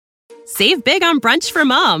Save big on brunch for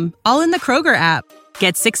mom, all in the Kroger app.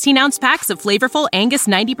 Get 16-ounce packs of flavorful Angus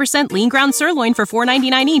 90% lean ground sirloin for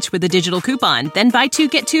 $4.99 each with a digital coupon. Then buy 2,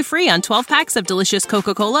 get 2 free on 12 packs of delicious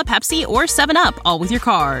Coca-Cola, Pepsi, or 7-Up, all with your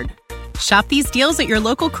card. Shop these deals at your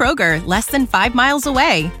local Kroger, less than 5 miles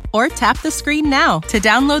away. Or tap the screen now to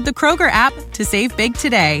download the Kroger app to save big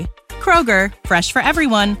today. Kroger, fresh for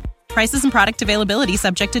everyone. Prices and product availability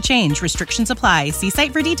subject to change. Restrictions apply. See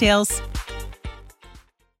site for details.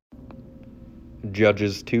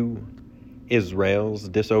 Judges 2. Israel's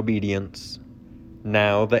disobedience.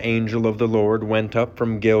 Now the angel of the Lord went up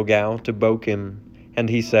from Gilgal to Bochim, and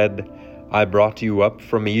he said, I brought you up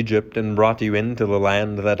from Egypt and brought you into the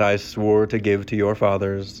land that I swore to give to your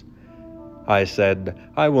fathers. I said,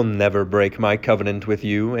 I will never break my covenant with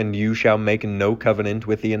you, and you shall make no covenant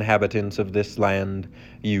with the inhabitants of this land.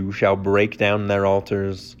 You shall break down their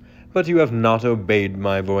altars. But you have not obeyed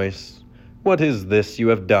my voice. What is this you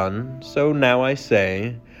have done? So now I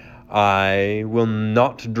say, I will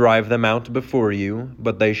not drive them out before you,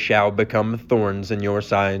 but they shall become thorns in your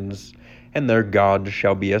sides, and their God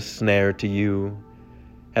shall be a snare to you.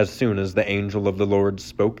 As soon as the angel of the Lord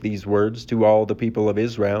spoke these words to all the people of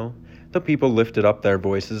Israel, the people lifted up their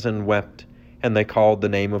voices and wept, and they called the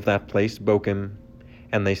name of that place Bochim,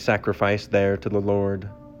 and they sacrificed there to the Lord.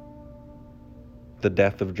 The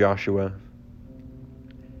death of Joshua.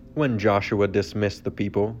 When Joshua dismissed the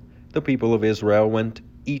people of Israel went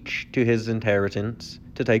each to his inheritance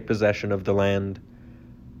to take possession of the land.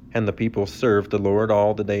 And the people served the Lord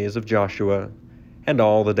all the days of Joshua, and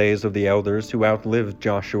all the days of the elders who outlived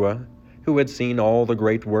Joshua, who had seen all the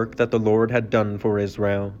great work that the Lord had done for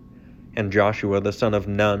Israel. And Joshua the son of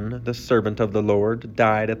Nun, the servant of the Lord,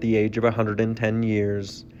 died at the age of 110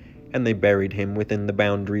 years, and they buried him within the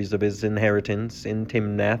boundaries of his inheritance in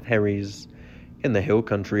Timnath-Heres, in the hill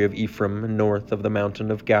country of Ephraim, north of the mountain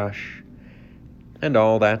of Gaash. And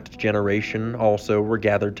all that generation also were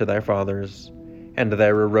gathered to their fathers. And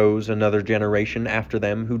there arose another generation after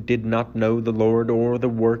them who did not know the Lord or the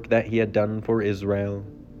work that he had done for Israel.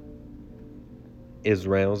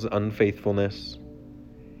 Israel's unfaithfulness.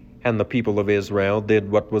 And the people of Israel did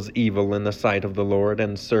what was evil in the sight of the Lord,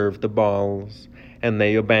 and served the Baals. And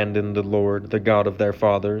they abandoned the Lord, the God of their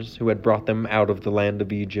fathers, who had brought them out of the land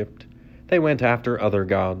of Egypt. They went after other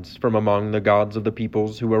gods from among the gods of the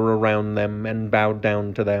peoples who were around them, and bowed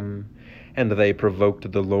down to them. And they provoked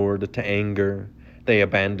the Lord to anger. They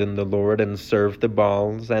abandoned the Lord and served the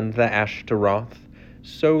Baals and the Ashtaroth.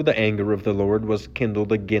 So the anger of the Lord was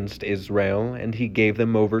kindled against Israel, and he gave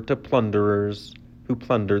them over to plunderers, who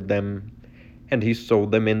plundered them. And he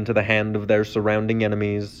sold them into the hand of their surrounding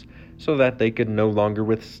enemies, so that they could no longer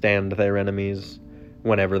withstand their enemies.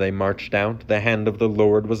 Whenever they marched out, the hand of the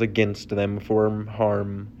Lord was against them for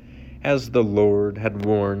harm, as the Lord had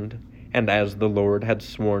warned, and as the Lord had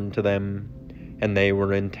sworn to them, and they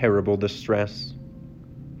were in terrible distress.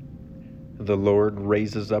 The Lord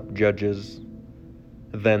raises up judges.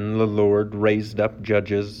 Then the Lord raised up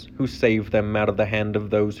judges, who saved them out of the hand of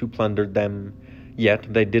those who plundered them.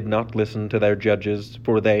 Yet they did not listen to their judges,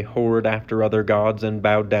 for they whored after other gods and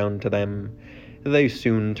bowed down to them. They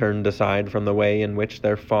soon turned aside from the way in which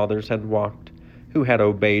their fathers had walked, who had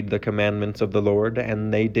obeyed the commandments of the Lord,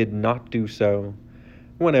 and they did not do so.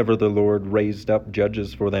 Whenever the Lord raised up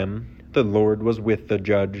judges for them, the Lord was with the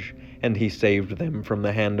judge, and he saved them from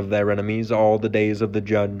the hand of their enemies all the days of the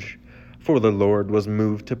judge. For the Lord was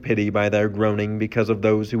moved to pity by their groaning because of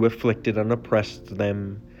those who afflicted and oppressed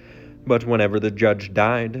them. But whenever the judge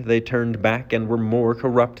died, they turned back and were more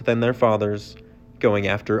corrupt than their fathers, going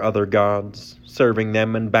after other gods, serving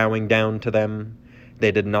them and bowing down to them.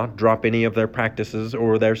 They did not drop any of their practices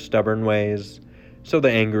or their stubborn ways. So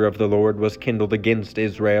the anger of the Lord was kindled against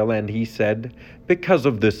Israel, and he said, Because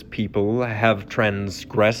of this people have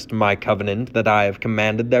transgressed my covenant that I have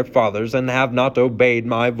commanded their fathers, and have not obeyed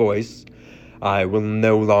my voice, I will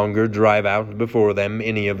no longer drive out before them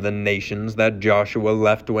any of the nations that Joshua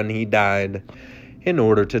left when he died, in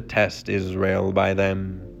order to test Israel by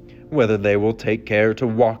them, whether they will take care to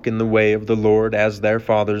walk in the way of the Lord as their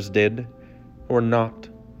fathers did, or not.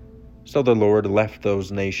 So the Lord left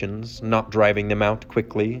those nations, not driving them out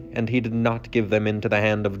quickly, and he did not give them into the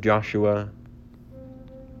hand of Joshua.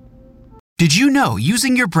 Did you know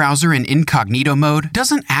using your browser in incognito mode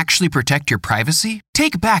doesn't actually protect your privacy?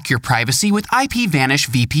 Take back your privacy with IPVanish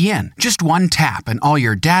VPN. Just one tap and all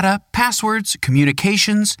your data, passwords,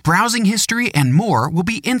 communications, browsing history, and more will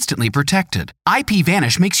be instantly protected.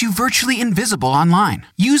 IPVanish makes you virtually invisible online.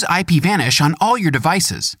 Use IPVanish on all your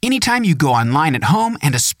devices, anytime you go online at home,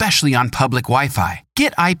 and especially on public Wi-Fi.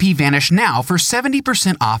 Get IPVanish now for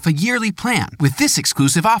 70% off a yearly plan with this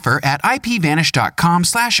exclusive offer at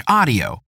ipvanish.com/audio.